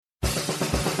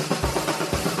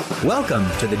Welcome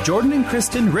to the Jordan and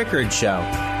Kristen Rickard Show.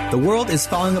 The world is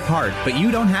falling apart, but you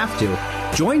don't have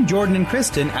to. Join Jordan and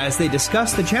Kristen as they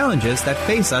discuss the challenges that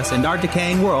face us in our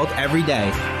decaying world every day.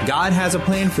 God has a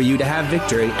plan for you to have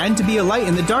victory and to be a light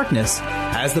in the darkness.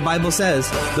 As the Bible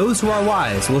says, those who are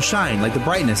wise will shine like the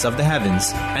brightness of the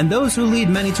heavens, and those who lead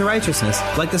many to righteousness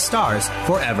like the stars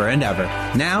forever and ever.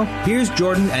 Now, here's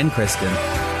Jordan and Kristen.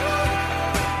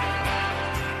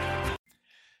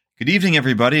 Good evening,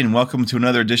 everybody, and welcome to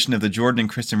another edition of the Jordan and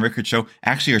Kristen Rickard Show.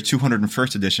 Actually, our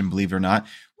 201st edition, believe it or not.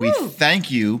 We thank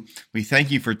you. We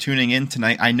thank you for tuning in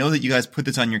tonight. I know that you guys put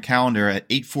this on your calendar at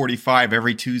 8:45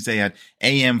 every Tuesday at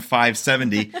AM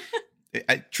 570.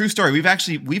 True story. We've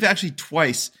actually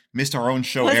twice missed our own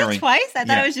show airing. Was it twice? I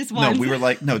thought it was just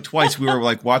once. No, twice. We were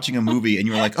like watching a movie, and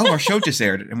you were like, "Oh, our show just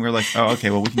aired," and we were like, "Oh,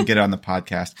 okay. Well, we can get it on the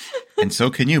podcast." And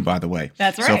so can you, by the way.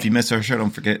 That's right. So if you miss our show,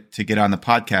 don't forget to get on the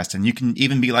podcast, and you can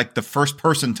even be like the first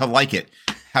person to like it.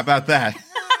 How about that?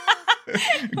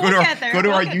 Go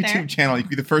to our YouTube channel. You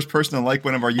can be the first person to like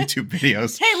one of our YouTube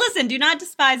videos. Hey, listen, do not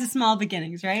despise the small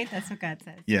beginnings, right? That's what God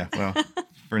says. Yeah, well,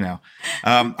 for now.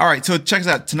 All right, so check us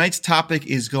out. Tonight's topic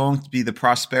is going to be the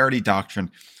prosperity doctrine.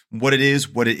 What it is,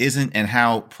 what it isn't, and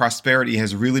how prosperity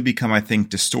has really become, I think,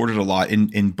 distorted a lot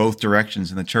in both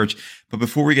directions in the church. But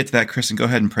before we get to that, Kristen, go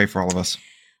ahead and pray for all of us.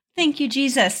 Thank you,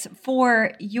 Jesus,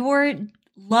 for your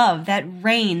love that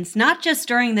reigns, not just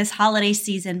during this holiday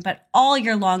season, but all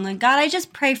year long. And God, I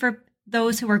just pray for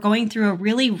those who are going through a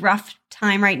really rough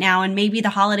time right now, and maybe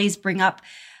the holidays bring up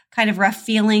kind of rough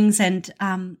feelings and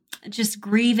just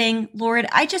grieving. Lord,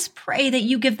 I just pray that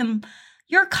you give them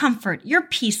your comfort, your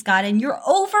peace, God, and your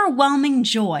overwhelming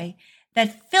joy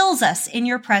that fills us in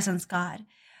your presence, God.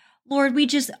 Lord, we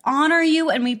just honor you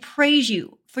and we praise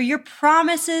you for your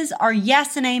promises are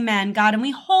yes and amen, God, and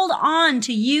we hold on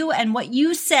to you and what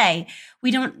you say. We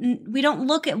don't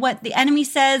look at what the enemy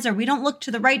says, or we don't look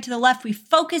to the right, to the left. We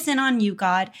focus in on you,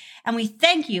 God, and we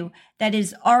thank you that it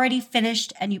is already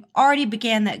finished and you've already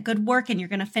began that good work and you're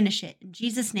going to finish it. In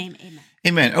Jesus' name, amen.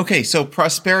 Amen. Okay, so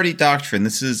prosperity doctrine.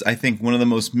 This is, I think, one of the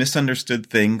most misunderstood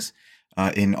things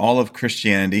in all of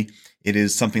Christianity. It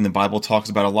is something the Bible talks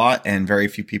about a lot, and very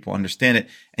few people understand it.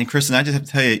 And Kristen, I just have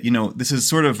to tell you, this is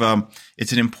sort of,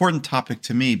 it's an important topic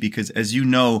to me because, as you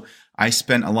know, I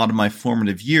spent a lot of my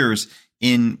formative years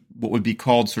in what would be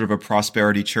called sort of a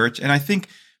prosperity church. And I think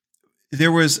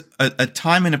there was a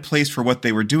time and a place for what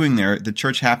they were doing there. The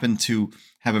church happened to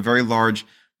have a very large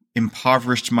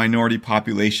impoverished minority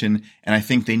population, and I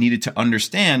think they needed to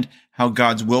understand how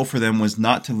God's will for them was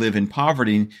not to live in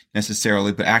poverty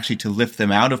necessarily, but actually to lift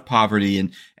them out of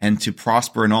poverty and to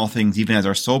prosper in all things, even as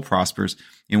our soul prospers.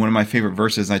 And one of my favorite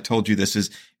verses, and I told you this, is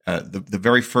the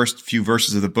very first few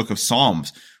verses of the book of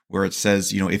Psalms, where it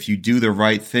says, if you do the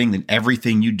right thing, then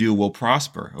everything you do will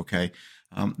prosper, okay?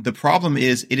 The problem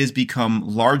is it has become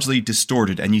largely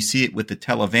distorted, and you see it with the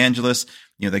televangelists,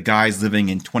 the guys living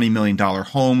in $20 million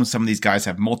homes. Some of these guys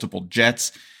have multiple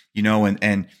jets,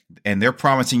 and they're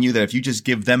promising you that if you just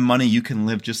give them money, you can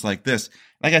live just like this.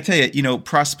 Like I tell you,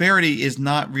 prosperity is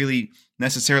not really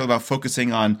necessarily about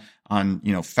focusing on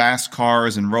fast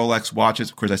cars and Rolex watches.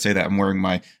 Of course, I say that I'm wearing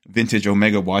my vintage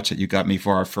Omega watch that you got me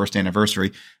for our first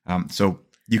anniversary. So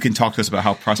you can talk to us about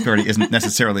how prosperity isn't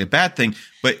necessarily a bad thing,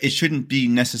 but it shouldn't be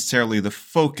necessarily the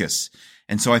focus.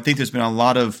 And so I think there's been a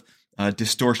lot of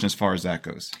distortion as far as that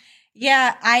goes.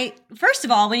 Yeah, first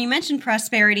of all, when you mentioned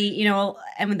prosperity,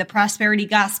 and with the prosperity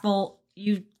gospel,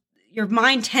 your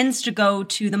mind tends to go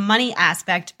to the money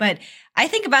aspect, but I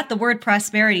think about the word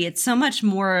prosperity, it's so much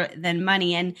more than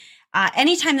money. And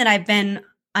anytime that I've been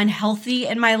unhealthy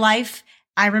in my life,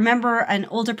 I remember an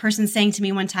older person saying to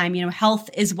me one time, health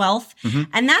is wealth. Mm-hmm.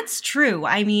 And that's true.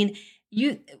 I mean,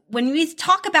 when we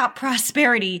talk about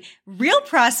prosperity, real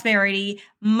prosperity,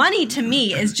 money to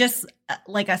me is just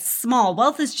like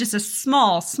wealth is just a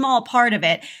small part of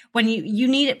it. When you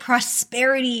need it,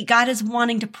 prosperity, God is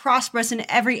wanting to prosper us in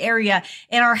every area,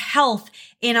 in our health,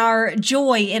 in our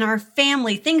joy, in our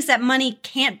family, things that money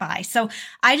can't buy. So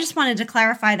I just wanted to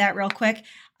clarify that real quick.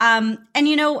 I've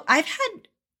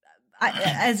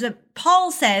had,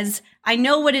 Paul says, I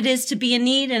know what it is to be in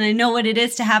need and I know what it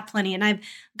is to have plenty. And I've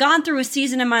gone through a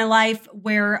season in my life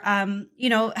where,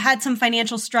 had some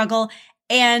financial struggle,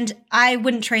 and I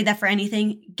wouldn't trade that for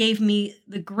anything. Gave me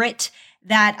the grit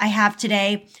that I have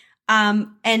today.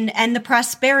 And the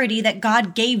prosperity that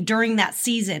God gave during that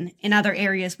season in other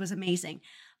areas was amazing.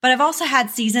 But I've also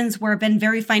had seasons where I've been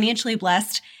very financially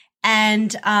blessed.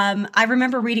 And I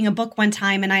remember reading a book one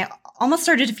time, and I almost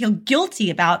started to feel guilty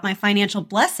about my financial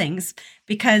blessings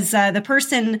because the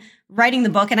person writing the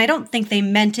book, and I don't think they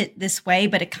meant it this way,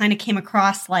 but it kind of came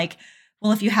across like,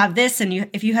 well, if you have this and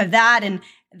if you have that, and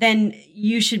then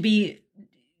you should be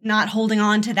not holding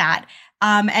on to that.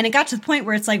 And it got to the point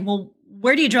where it's like, well,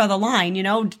 where do you draw the line?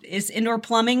 Is indoor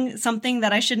plumbing something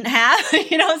that I shouldn't have?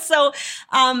 So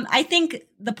I think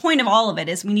the point of all of it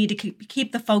is we need to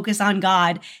keep the focus on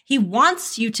God. He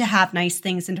wants you to have nice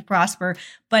things and to prosper,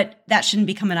 but that shouldn't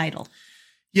become an idol.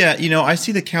 Yeah, I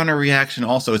see the counter reaction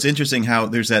also. It's interesting how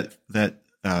there's that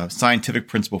scientific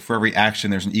principle for every action,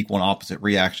 there's an equal and opposite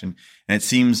reaction. And it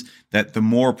seems that the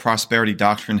more prosperity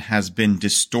doctrine has been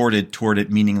distorted toward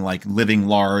it, meaning like living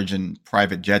large and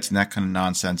private jets and that kind of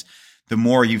nonsense, the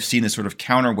more you've seen this sort of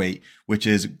counterweight, which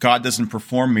is God doesn't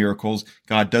perform miracles.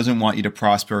 God doesn't want you to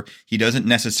prosper. He doesn't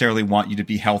necessarily want you to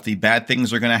be healthy. Bad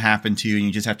things are going to happen to you, and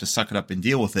you just have to suck it up and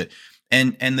deal with it.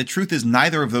 And the truth is,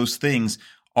 neither of those things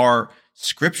are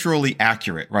scripturally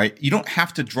accurate, right? You don't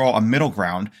have to draw a middle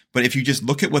ground, but if you just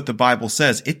look at what the Bible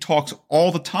says, it talks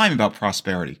all the time about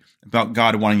prosperity, about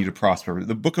God wanting you to prosper.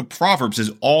 The book of Proverbs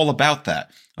is all about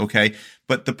that, okay?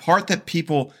 But the part that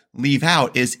people leave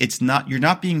out is you're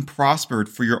not being prospered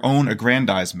for your own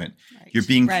aggrandizement. Right. You're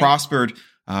being prospered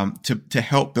to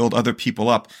help build other people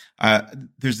up.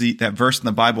 There's that verse in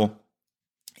the Bible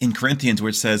in Corinthians,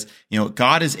 which says,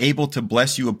 God is able to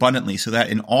bless you abundantly so that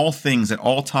in all things, at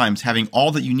all times, having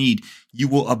all that you need, you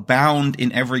will abound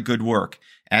in every good work.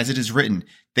 As it is written,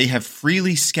 they have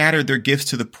freely scattered their gifts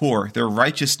to the poor. Their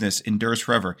righteousness endures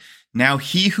forever. Now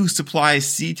he who supplies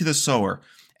seed to the sower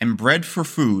and bread for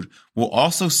food will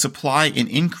also supply and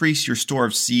increase your store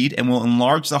of seed and will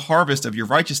enlarge the harvest of your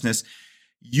righteousness.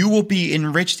 You will be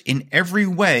enriched in every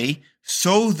way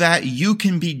so that you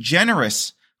can be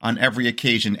generous on every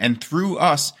occasion. And through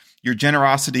us, your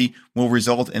generosity will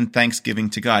result in thanksgiving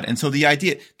to God. And so the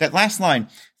idea, that last line,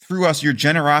 through us, your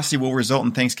generosity will result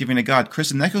in thanksgiving to God.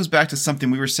 Kristen, that goes back to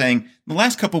something we were saying the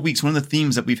last couple of weeks. One of the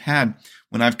themes that we've had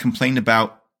when I've complained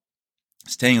about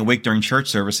staying awake during church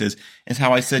services is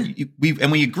how I said,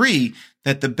 we agree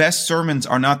that the best sermons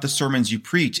are not the sermons you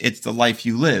preach. It's the life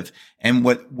you live. And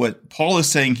what Paul is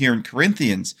saying here in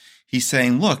Corinthians, he's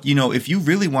saying, look, if you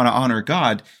really want to honor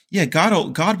God, yeah,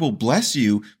 God will bless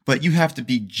you, but you have to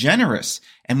be generous.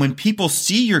 And when people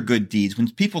see your good deeds,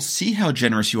 when people see how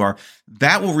generous you are,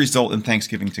 that will result in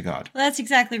thanksgiving to God. Well, that's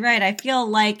exactly right. I feel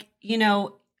like,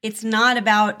 it's not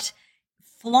about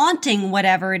flaunting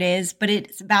whatever it is, but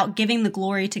it's about giving the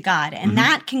glory to God. And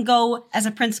that can go as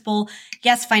a principle,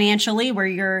 yes, financially, where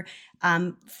you're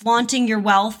flaunting your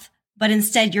wealth, but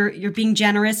instead you're being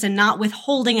generous and not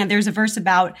withholding. And there's a verse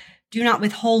about do not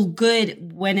withhold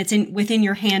good when it's within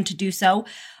your hand to do so.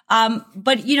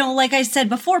 But like I said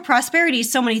before, prosperity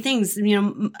is so many things.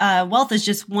 Wealth is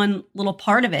just one little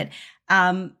part of it.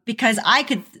 Because I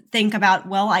could think about,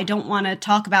 well, I don't want to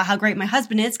talk about how great my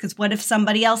husband is, because what if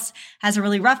somebody else has a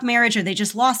really rough marriage or they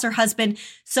just lost their husband?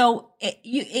 So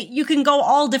you can go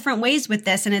all different ways with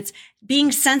this, and it's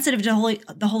being sensitive to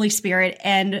the Holy Spirit.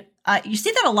 And you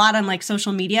see that a lot on like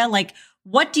social media. Like,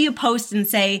 what do you post and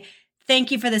say,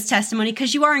 thank you for this testimony?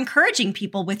 Because you are encouraging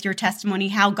people with your testimony,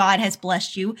 how God has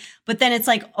blessed you. But then it's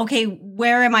like, okay,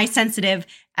 where am I sensitive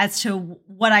as to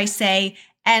what I say?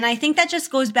 And I think that just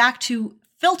goes back to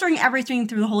filtering everything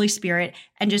through the Holy Spirit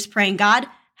and just praying, God,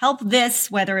 help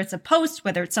this, whether it's a post,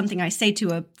 whether it's something I say to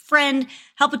a friend,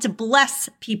 help it to bless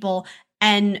people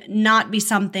and not be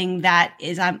something that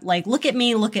is, I'm like, look at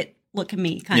me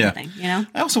kind of thing,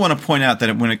 I also want to point out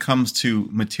that when it comes to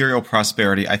material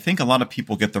prosperity, I think a lot of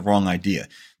people get the wrong idea.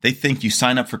 They think you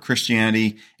sign up for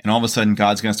Christianity and all of a sudden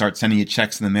God's going to start sending you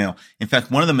checks in the mail. In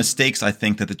fact, one of the mistakes I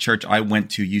think that the church I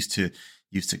went to used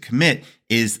to commit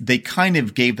is they kind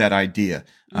of gave that idea.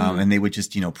 And they would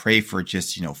just, pray for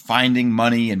just, finding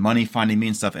money and money finding me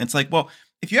and stuff. And it's like, well,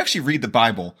 if you actually read the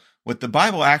Bible, what the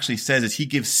Bible actually says is he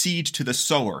gives seed to the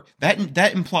sower.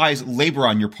 That implies labor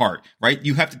on your part, right?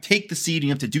 You have to take the seed and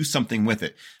you have to do something with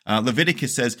it.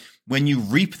 Leviticus says, when you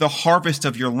reap the harvest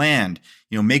of your land,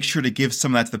 make sure to give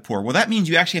some of that to the poor. Well, that means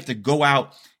you actually have to go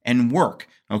out and work.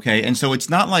 Okay. And so it's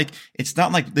not like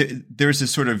there's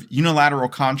this sort of unilateral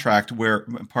contract where,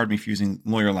 pardon me for using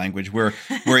lawyer language, where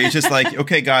it's just like,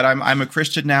 okay, God, I'm a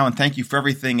Christian now and thank you for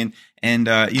everything. And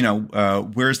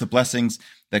where's the blessings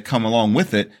that come along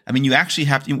with it? I mean, you actually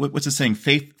have to, what's it saying?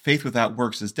 Faith without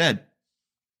works is dead.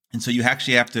 And so you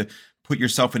actually have to put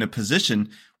yourself in a position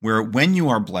where when you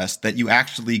are blessed, that you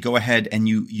actually go ahead and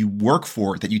you work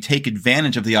for it, that you take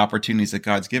advantage of the opportunities that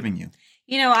God's giving you.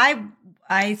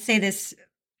 I say this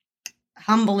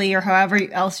humbly or however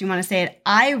else you want to say it.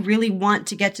 I really want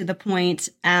to get to the point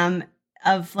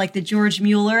of like the George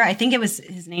Mueller, I think it was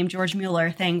his name, George Mueller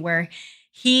thing, where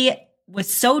he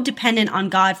was so dependent on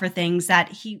God for things that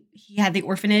he had the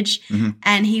orphanage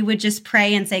and he would just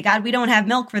pray and say, God, we don't have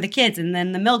milk for the kids. And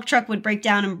then the milk truck would break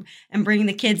down and bring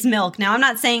the kids milk. Now, I'm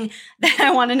not saying that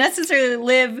I want to necessarily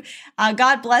live,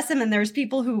 God bless him. And there's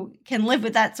people who can live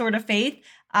with that sort of faith.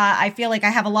 I feel like I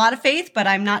have a lot of faith, but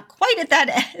I'm not quite at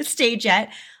that stage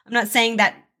yet. I'm not saying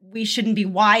that we shouldn't be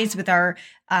wise with our,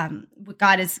 what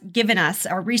God has given us,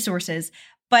 our resources.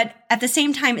 But at the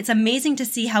same time, it's amazing to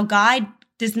see how God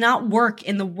does not work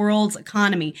in the world's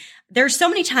economy. There's so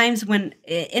many times when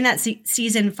in that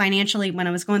season financially, when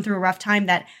I was going through a rough time,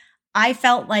 that I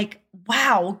felt like,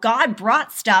 wow, God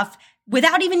brought stuff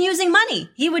without even using money.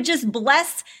 He would just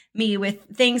bless me with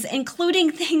things,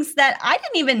 including things that I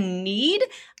didn't even need.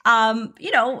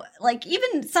 Like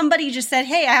even somebody just said,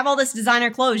 hey, I have all this designer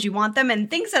clothes. You want them?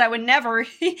 And things that I would never,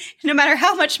 no matter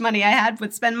how much money I had,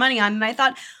 would spend money on. And I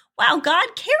thought, wow,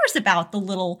 God cares about the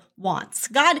little wants.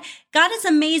 God is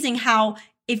amazing how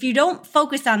if you don't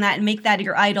focus on that and make that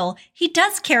your idol, he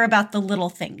does care about the little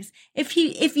things. If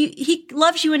he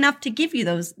loves you enough to give you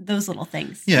those little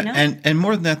things. Yeah. You know? And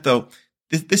more than that though,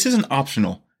 this isn't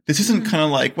optional. This isn't kind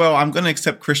of like, well, I'm going to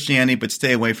accept Christianity, but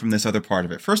stay away from this other part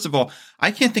of it. First of all,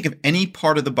 I can't think of any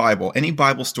part of the Bible, any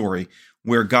Bible story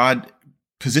where God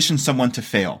positions someone to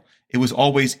fail. It was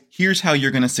always, here's how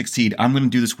you're going to succeed. I'm going to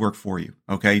do this work for you,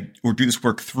 okay? Or do this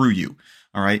work through you,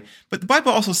 all right? But the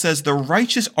Bible also says the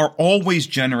righteous are always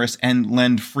generous and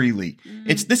lend freely.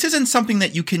 This isn't something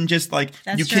that you can just like,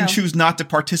 That's can true. choose not to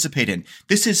participate in.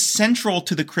 This is central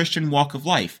to the Christian walk of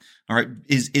life. All right,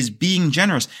 is being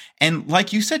generous. And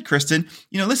like you said, Kristen,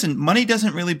 listen, money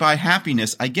doesn't really buy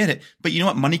happiness. I get it. But you know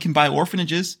what? Money can buy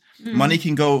orphanages. Money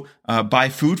can go buy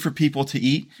food for people to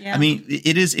eat. Yeah. I mean,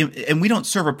 it is, and we don't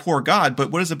serve a poor God,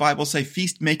 but what does the Bible say?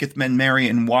 Feast maketh men merry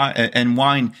and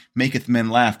wine maketh men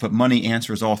laugh, but money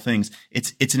answers all things.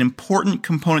 It's an important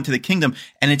component to the kingdom.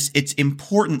 And it's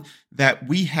important that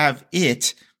we have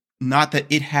it, not that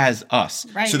it has us,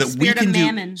 Right. so that Spirit of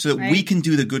mammon, we can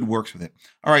do the good works with it.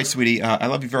 All right, sweetie, I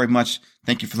love you very much.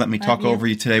 Thank you for letting me talk over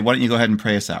you today. Why don't you go ahead and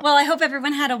pray us out? Well, I hope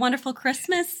everyone had a wonderful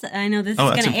Christmas. I know this is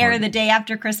that's going to air important. the day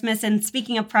after Christmas. And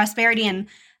speaking of prosperity and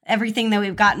everything that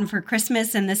we've gotten for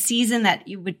Christmas and the season, that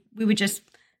we would just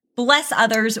bless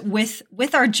others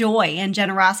with our joy and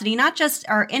generosity, not just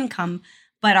our income,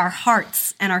 but our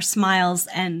hearts and our smiles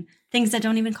and things that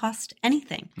don't even cost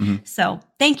anything. So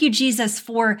thank you, Jesus,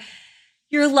 for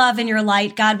your love and your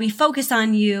light. God, we focus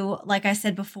on you, like I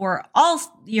said before, all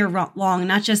year long,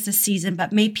 not just this season,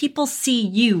 but may people see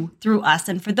you through us.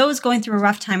 And for those going through a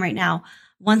rough time right now,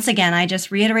 once again, I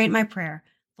just reiterate my prayer,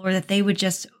 Lord, that they would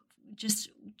just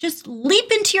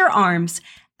leap into your arms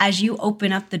as you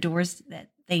open up the doors that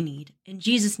they need. In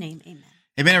Jesus' name, amen.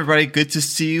 Amen, everybody. Good to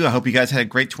see you. I hope you guys had a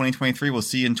great 2023. We'll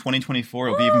see you in 2024.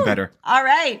 It'll be even better. All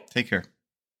right. Take care.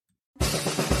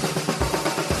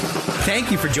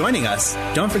 Thank you for joining us.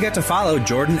 Don't forget to follow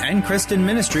Jordan and Kristen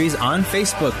Ministries on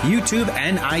Facebook, YouTube,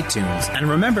 and iTunes. And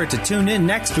remember to tune in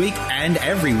next week and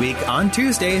every week on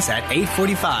Tuesdays at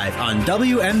 8:45 on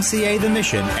WMCA The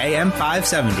Mission, AM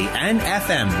 570 and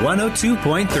FM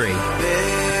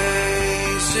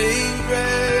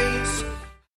 102.3.